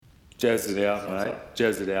Jazz it out, mate.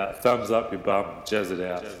 Jazz it out. Thumbs up your bum. Jazz it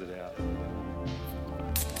out.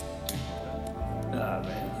 Nah,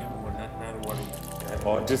 man.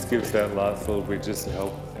 Oh, just give us that last little bit just to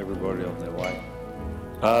help everybody on their way.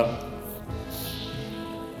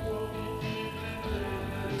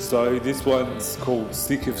 So this one's called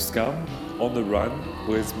Sick of Scum, On the Run,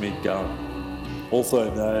 Where's Me Gun?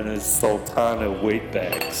 Also known as Sultana Wheat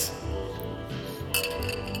Bags.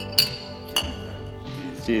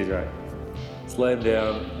 Cheers, mate. Slam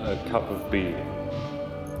down a cup of beer.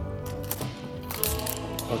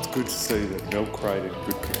 Oh, it's good to see the milk crate in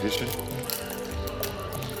good condition.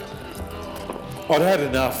 I'd had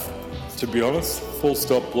enough, to be honest. Full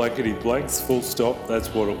stop, blankety blanks, full stop, that's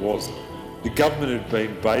what it was. The government had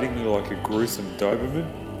been baiting me like a gruesome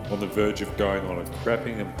Doberman on the verge of going on a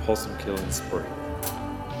crapping and possum killing spree.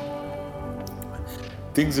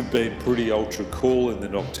 Things have been pretty ultra cool in the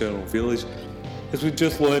nocturnal village as we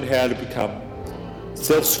just learned how to become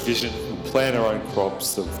self-sufficient and plant our own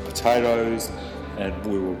crops of potatoes, and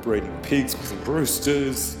we were breeding pigs with some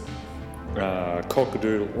roosters,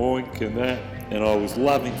 cockadoodle oink and that, and I was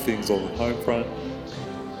loving things on the home front,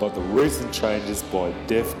 but the recent changes by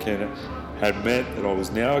Deaf Kenner had meant that I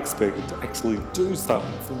was now expected to actually do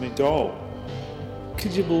something for my dog.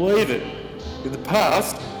 Could you believe it? In the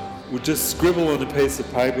past, we'd just scribble on a piece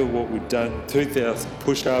of paper what we'd done, 2,000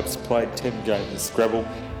 push-ups, played 10 games of Scrabble,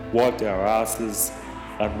 wiped our asses,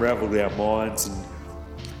 unravelled our minds, and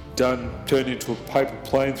turned into a paper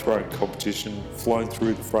plane throwing competition, flown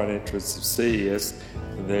through the front entrance of CES,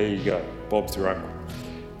 and there you go, Bob's your uncle.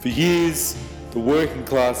 For years, the working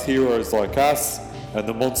class heroes like us and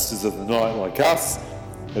the monsters of the night like us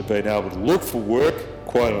had been able to look for work,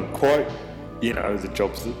 quote unquote, you know, the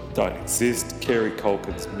jobs that don't exist, Kerry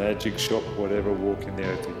Culkin's magic shop, whatever, walking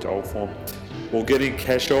there with your doll form, or getting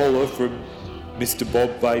cashola from Mr.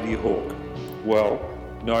 Bob Beatty Hawk. Well,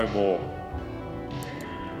 no more.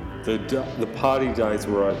 The party days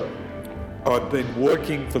were over. I'd been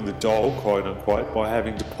working for the dole, quote unquote, by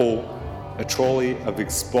having to pull a trolley of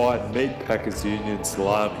expired Meat Packers Union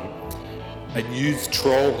salami and use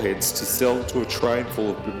troll heads to sell to a train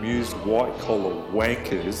full of bemused white-collar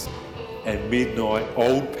wankers and midnight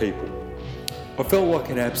old people. I felt like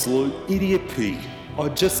an absolute idiot pig. I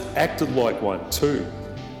just acted like one too.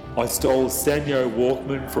 I stole a Sanyo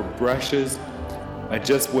Walkman from Brash's and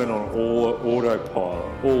just went on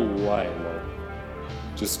autopilot all the way,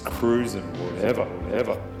 like just cruising, whatever.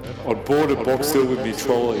 I'd board a box hill with me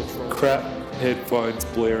trolley, crap headphones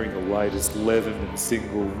blaring the latest Levin and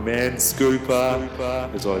single Man Scooper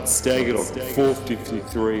as I'd staggered on the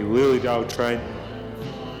 453 Lilydale train,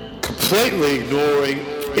 completely ignoring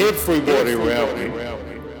everybody around me,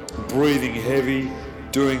 breathing heavy,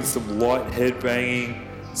 doing some light headbanging,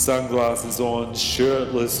 sunglasses on,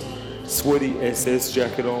 shirtless, sweaty SS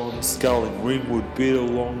jacket on, sculling Ringwood beetle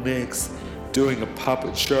long necks, doing a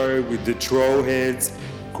puppet show with the troll heads,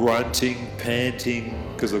 grunting,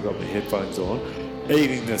 panting, because I've got my headphones on,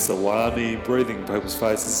 eating the salami, breathing in people's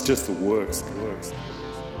faces, just the works.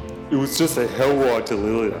 It was just a hell ride to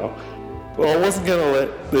Lilydale. But I wasn't going to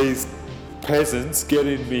let these peasants get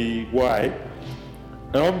in me way,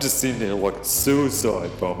 and I'm just sitting there like a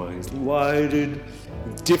suicide bomber. He's loaded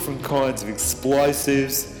with different kinds of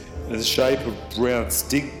explosives in the shape of brown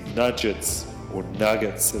stick nuggets, or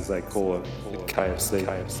nuggets as they call it at KFC.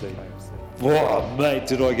 Oh mate,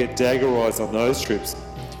 did I get dagger eyes on those trips.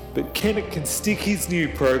 But Kennett can stick his new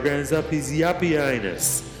programs up his yuppie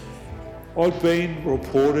anus. I'd been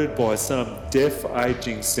reported by some deaf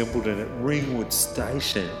ageing simpleton at Ringwood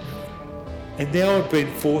Station, and now I've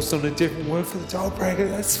been forced on a different word for the doll program.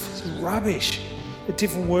 That's rubbish. A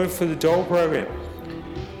different word for the doll program.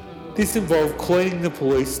 This involved cleaning the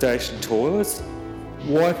police station toilets,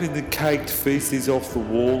 wiping the caked feces off the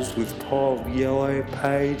walls with piled yellow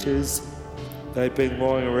pages they'd been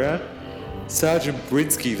lying around. Sergeant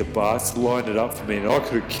Brinsky, the bastard, lined it up for me, and I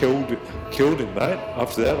could have killed him, mate.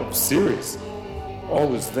 After that, I'm serious. I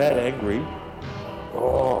was that angry.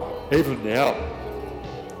 Oh, even now,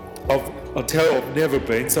 I'll tell you, I've never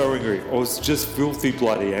been so angry. I was just filthy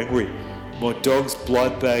bloody angry. My dog's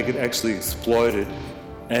blood bag had actually exploded,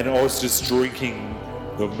 and I was just drinking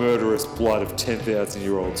the murderous blood of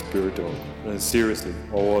 10,000-year-old spirit dog. And seriously,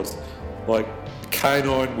 I was. Like,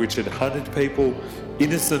 canine which had hunted people,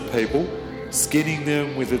 innocent people, skinning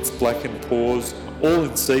them with its blackened paws, all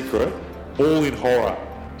in secret, all in horror.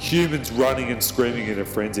 Humans running and screaming in a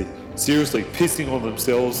frenzy. Seriously, pissing on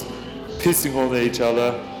themselves, pissing on each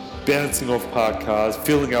other, bouncing off parked cars,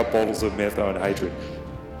 filling up bottles of methane hatred.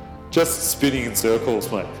 Just spinning in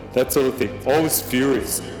circles, mate. That sort of thing. I was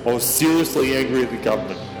furious. I was seriously angry at the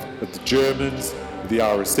government. at the Germans, the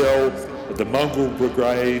RSL, at the Mongrel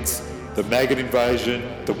Brigades, the Maggot Invasion,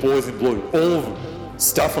 the Boys in Blue, all of them.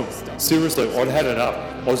 Stuff them. Seriously, I'd had enough.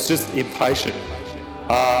 I was just impatient.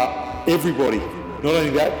 Everybody, not only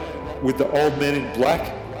that, with the old men in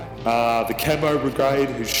black, the Camo Brigade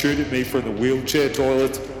who shoot at me from the wheelchair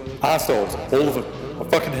toilets, arseholes, all of them. I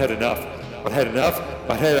fucking had enough. I'd had enough.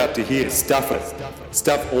 I'd had up to here. Stuff it.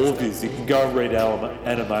 Stuff all of this. You can go and read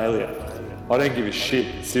Animalia. I don't give a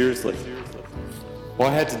shit. Seriously. I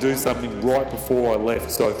had to do something right before I left,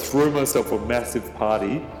 so I threw myself a massive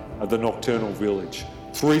party at the Nocturnal Village.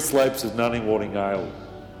 3 slabs of Nunningwadding ale.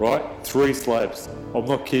 Right? 3 slabs. I'm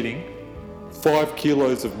not kidding. 5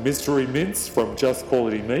 kilos of mystery mints from Just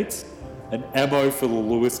Quality Meats, and ammo for the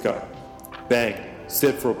Lewisco. Bang.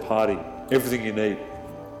 Set for a party. Everything you need.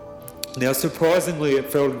 Now, surprisingly,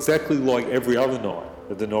 it felt exactly like every other night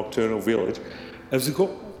at the Nocturnal Village, as we got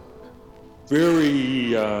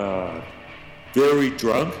very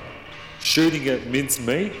drunk, shooting at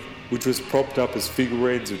mincemeat, which was propped up as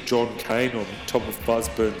figurines of John Cain on top of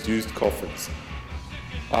Fuzzburn's used coffins.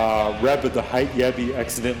 Rabbit the Hate Yabby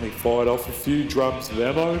accidentally fired off a few drums of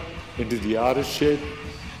ammo into the artist shed,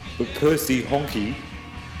 but Percy Honky,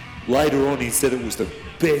 later on he said it was the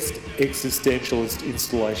best existentialist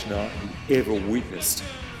installation art he ever witnessed,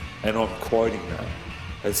 and I'm quoting that,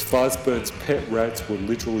 as Fuzzburn's pet rats would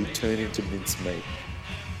literally turn into mincemeat.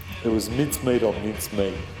 There was mincemeat on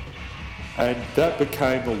mincemeat, and that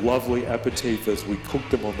became a lovely aperitif as we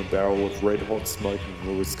cooked them on the barrel of red-hot smoking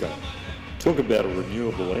Lewisco. Talk about a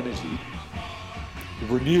renewable energy. It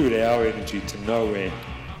renewed our energy to no end.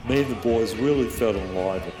 Me and the boys really felt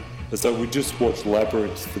enlivened, as though we just watched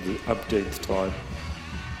Labyrinth for the umpteenth time.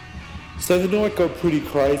 So the night got pretty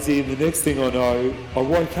crazy, and the next thing I know, I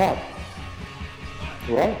woke up.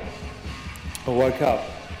 Right? I woke up.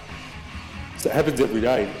 So it happens every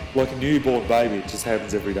day. Like a newborn baby, it just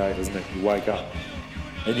happens every day, doesn't it? You wake up.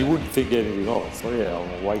 And you wouldn't think anything of it. So yeah,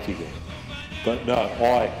 I'm awake again. But no,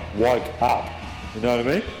 I woke up. You know what I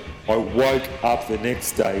mean? I woke up the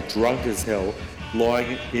next day, drunk as hell,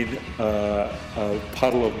 lying in a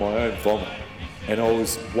puddle of my own vomit. And I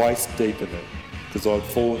was waist deep in it, because I'd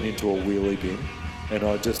fallen into a wheelie bin, and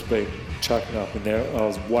I'd just been chucking up in there. I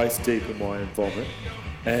was waist deep in my own vomit.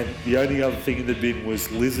 And the only other thing in the bin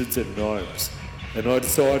was lizards and gnomes. And I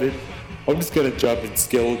decided, I'm just going to jump in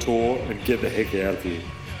Skeletor and get the heck out of here.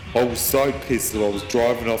 I was so pissed that I was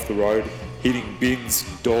driving off the road, hitting bins,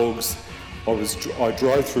 dogs. I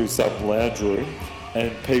drove through some lounge room,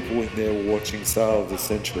 and people in there were watching Sale of the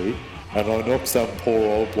Century, and I knocked some poor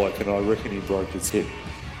old bloke, and I reckon he broke his hip.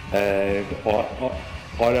 And I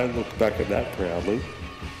don't look back at that proudly.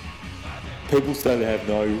 People say they have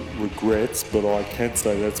no regrets, but I can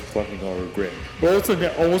say that's something I regret.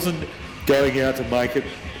 I wasn't going out to make it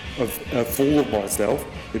a fool of myself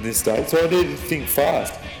in this state, so I needed to think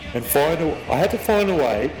fast and I had to find a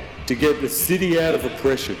way to get the city out of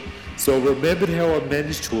oppression. So I remembered how I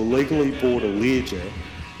managed to illegally board a Learjet,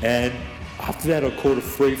 and after that I caught a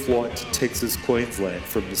free flight to Texas, Queensland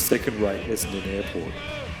from the second-rate Essendon Airport.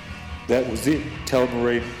 That was it.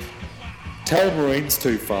 Tullamarines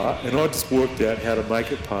too far, and I just worked out how to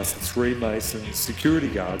make it past the 3 Mason security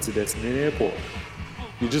guards at Essendon Airport.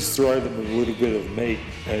 You just throw them a little bit of meat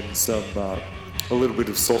and a little bit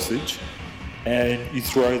of sausage, and you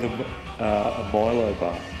throw them a Milo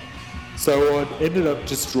bar. So I ended up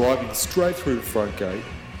just driving straight through the front gate,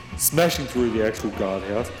 smashing through the actual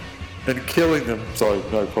guardhouse, and killing them. Sorry,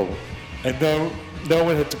 no problem. And no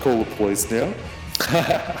one had to call the police now.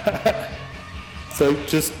 So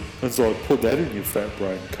I put that in your fat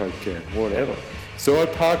brain coke can, whatever. So I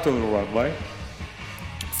parked on the runway,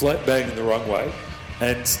 flat bang in the runway,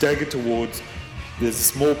 and staggered towards, there's a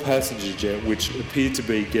small passenger jet which appeared to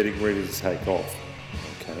be getting ready to take off.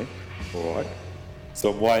 Okay, alright.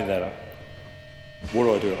 So I'm weighing that up.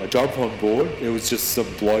 What do? I jump on board, there was just some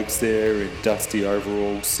blokes there in dusty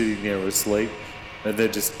overalls sitting there asleep, and they're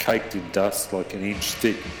just caked in dust like an inch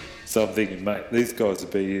thick. So I'm thinking, mate, these guys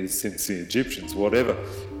have been here since the Egyptians, whatever.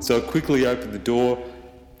 So I quickly opened the door,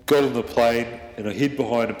 got on the plane, and I hid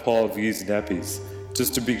behind a pile of used nappies.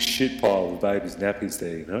 Just a big shit pile of babies' nappies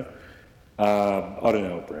there, you know. I don't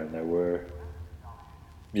know what brand they were.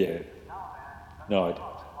 Yeah. No,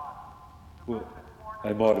 well,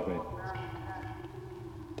 they might have been.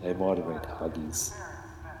 They might have been Huggies.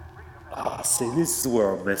 See, this is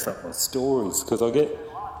where I mess up my stories, because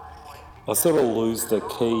I sort of lose the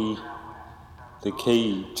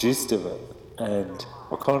key gist of it, and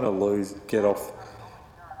I kind of get off.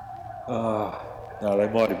 No, they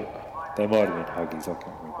might have been Huggies. I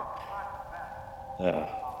can't remember.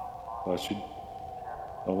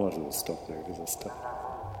 I might as well stop there because I stopped.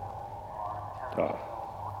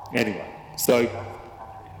 Anyway, so,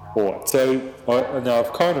 alright, so now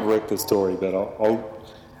I've kind of wrecked the story, but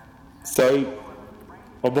so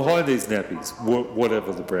I'm behind these nappies,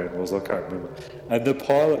 whatever the brand was, I can't remember. And the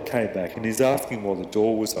pilot came back and he's asking why the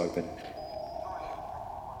door was open.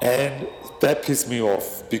 And that pissed me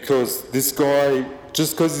off because this guy,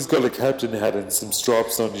 just because he's got a captain hat and some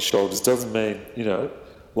stripes on his shoulders doesn't mean,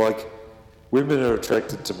 like, women are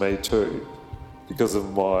attracted to me too because of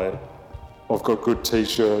I've got good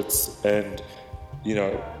t-shirts and, and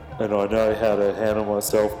I know how to handle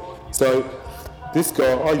myself. So this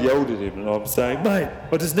guy, I yelled at him and I'm saying, mate,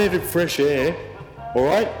 I just needed fresh air, all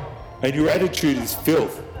right? And your attitude is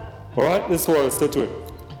filth, all right? That's what I said to him.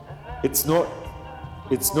 It's not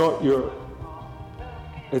your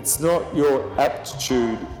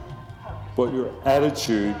aptitude, but your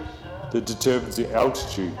attitude that determines your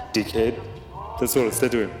altitude, dickhead. That's what I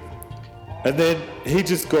said to him. And then he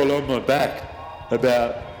just got on my back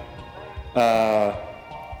about,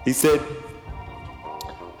 he said,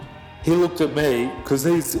 he looked at me, because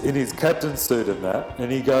he's in his captain's suit and that,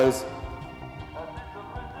 and he goes,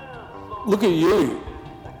 look at you.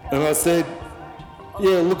 And I said,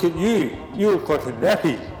 yeah, look at you. You look like a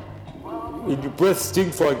nappy. And your breath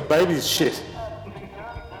stinks like baby's shit.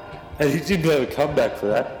 And he didn't have a comeback for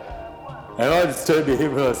that. And I just turned to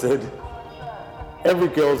him and I said, every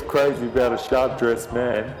girl's crazy about a sharp-dressed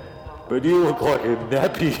man, but you look like a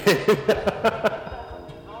nappy.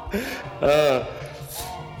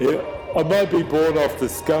 I might be born off the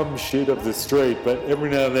scum shit of the street, but every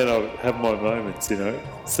now and then I have my moments,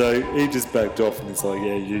 So he just backed off and he's like,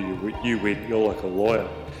 yeah, you win, you're like a lawyer.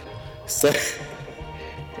 So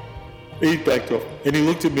he backed off and he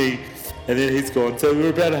looked at me and then he's gone. So there were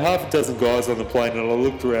about a half a dozen guys on the plane and I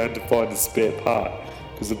looked around to find a spare part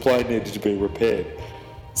because the plane needed to be repaired.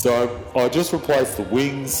 So I just replaced the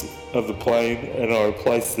wings of the plane and I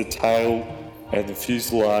replaced the tail and the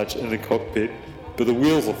fuselage and the cockpit, but the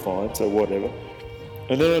wheels are fine, so whatever.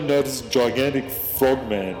 And then I noticed a gigantic frog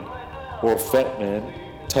man or a fat man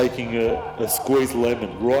taking a squeezed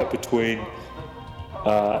lemon right between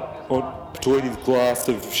his glass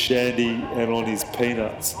of shandy and on his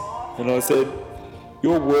peanuts. And I said,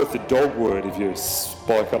 you're worth a dog word if you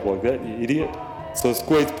spike up like that, you idiot. So I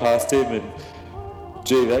squeezed past him and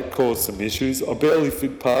gee, that caused some issues. I barely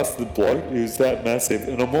fit past the bloke, he was that massive,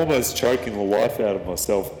 and I'm almost choking the life out of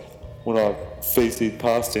myself when I feasted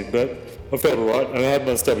past him, but I felt alright, and I had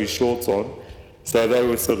my stubby shorts on, so they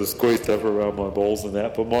were sort of squeezed up around my balls and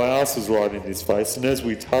that, but my ass was right in his face, and as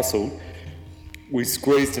we tussled, we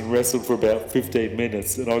squeezed and wrestled for about 15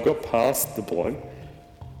 minutes, and I got past the bloke,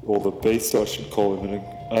 or the beast I should call him,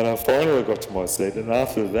 and I finally got to my seat, and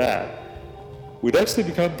after that, we'd actually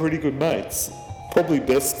become pretty good mates. Probably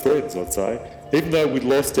best friends, I'd say. Even though we'd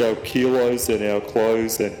lost our kilos and our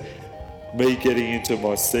clothes and me getting into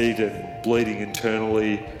my seat and bleeding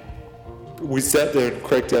internally, we sat there and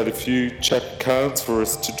cracked out a few cans for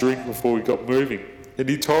us to drink before we got moving. And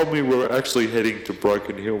he told me we were actually heading to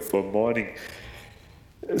Broken Hill for mining.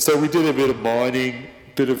 So we did a bit of mining,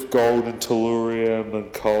 bit of gold and tellurium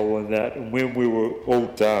and coal and that. And when we were all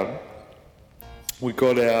done, we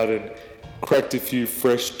got out and cracked a few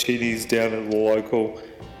fresh tinnies down at the local.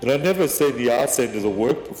 And I'd never seen the arse end of the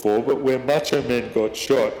work before, but where macho men got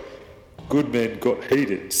shot, good men got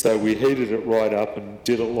heated. So we heated it right up and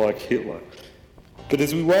did it like Hitler. But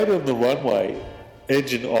as we waited on the runway,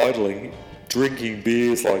 engine idling, drinking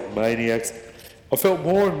beers like maniacs, I felt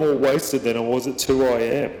more and more wasted than I was at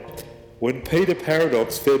 2am, when Peter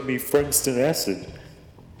Paradox fed me Frankston acid,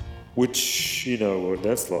 which, you know what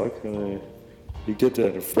that's like. You get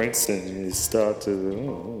down to Frankston and you start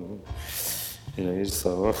to, you're just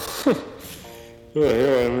like, here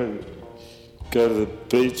I am, go to the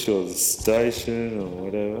beach or the station or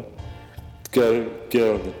whatever, get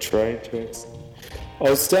on the train tracks. I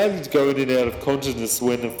was starting to go in and out of consciousness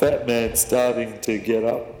when the fat man starting to get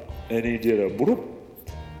up and he did a whoop,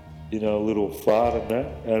 a little fart and that,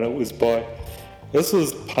 and this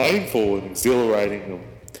was painful and exhilarating.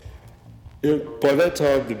 By that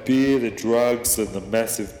time, the beer, the drugs, and the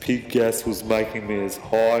massive pig gas was making me as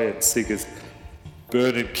high and sick as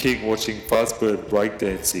Bernard King watching Fuzzbird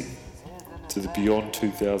breakdancing to the Beyond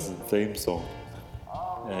 2000 theme song.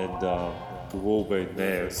 And we've all been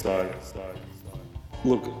there. So,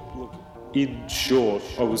 look, in short,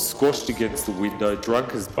 I was squashed against the window,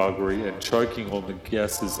 drunk as buggery, and choking on the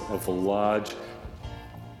gases of a large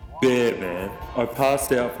bear man. I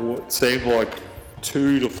passed out for what seemed like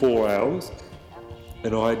 2 to 4 hours,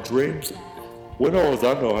 and I had dreams. When I was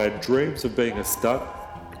under, I had dreams of being a stunt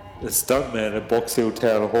a stuntman at Box Hill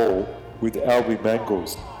Town Hall with Albie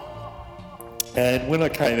Mangles. And when I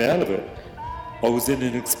came out of it, I was in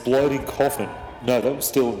an exploding coffin. No, that was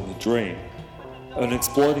still in the dream. An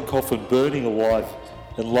exploding coffin, burning alive,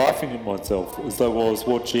 and laughing at myself as though I was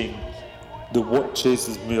watching the What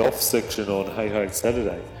Cheeses Me Off section on Hey Hey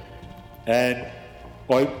Saturday. And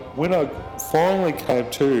when I finally came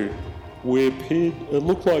to, it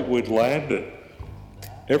looked like we'd landed.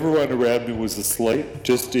 Everyone around me was asleep,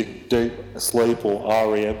 just in deep sleep or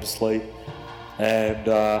REM sleep, and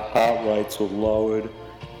heart rates were lowered.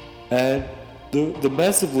 And the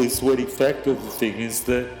massively sweaty fact of the thing is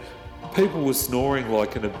that people were snoring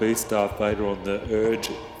like an obese Darth Vader on the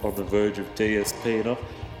verge of DSP, and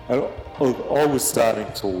I was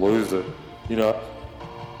starting to lose it. You know,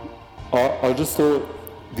 I just thought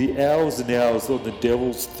the hours and hours on the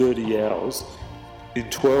Devil's 30 hours in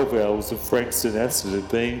 12 hours of Frank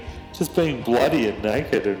Sinatra being bloody and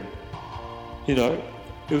naked, and you know,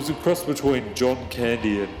 it was a cross between John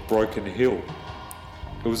Candy and Broken Hill.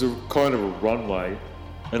 It was a kind of a runway,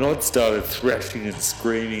 and I'd started thrashing and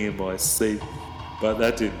screaming in my seat, but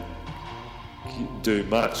that didn't do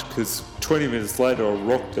much, because 20 minutes later I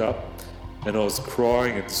rocked up and I was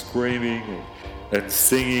crying and screaming and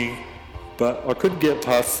singing, but I couldn't get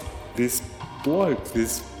past this bloke,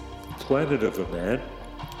 this planet of a man.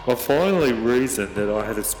 I finally reasoned that I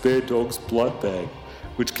had a spare dog's blood bag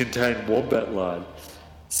which contained wombat lard,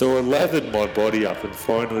 so I lathered my body up and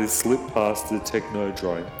finally slipped past the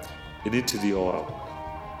Technodrome and into the aisle.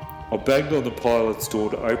 I banged on the pilot's door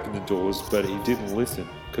to open the doors, but he didn't listen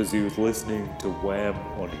because he was listening to Wham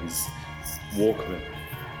on his Walkman.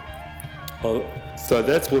 So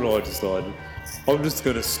that's when I decided I'm just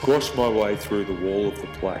going to squash my way through the wall of the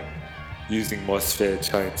plane using my spare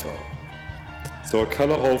chainsaw. So I cut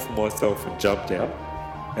a hole for myself and jumped out,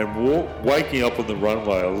 and waking up on the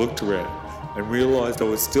runway I looked around and realised I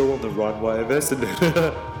was still on the runway of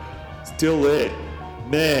Essendon. Still there.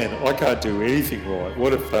 Man, I can't do anything right.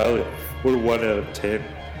 What a failure. What a 1 out of 10.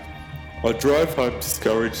 I drove home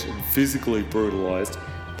discouraged and physically brutalised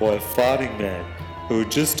by a farting man who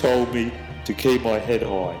had just told me to keep my head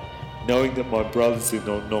high, knowing that my brothers in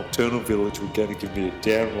Nocturnal Village were going to give me a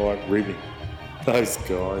downright ribbing. Those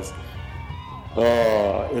guys.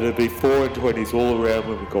 It'd be 4 and 20s all around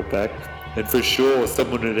when we got back, and for sure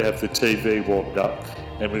someone would have the TV warmed up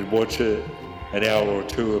and we'd watch an hour or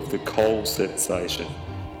two of the Coal Sensation.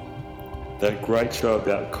 That great show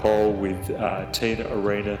about coal with Tina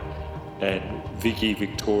Arena and Vicky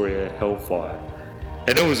Victoria Hellfire.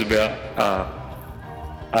 And it was about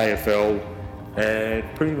AFL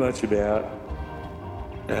and pretty much about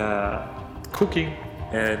cooking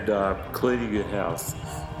and cleaning your house.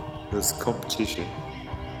 It was competition.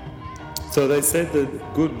 So they said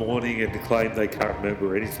that good morning and claimed they can't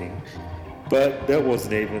remember anything. But that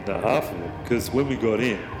wasn't even the half of it, because when we got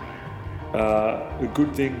in, a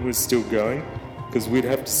good thing was still going, because we'd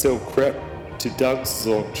have to sell crap to Doug's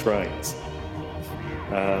on trains.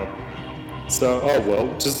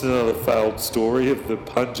 Just another failed story of the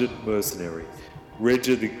pungent mercenary.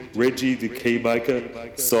 Reggie the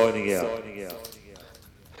Keymaker signing out.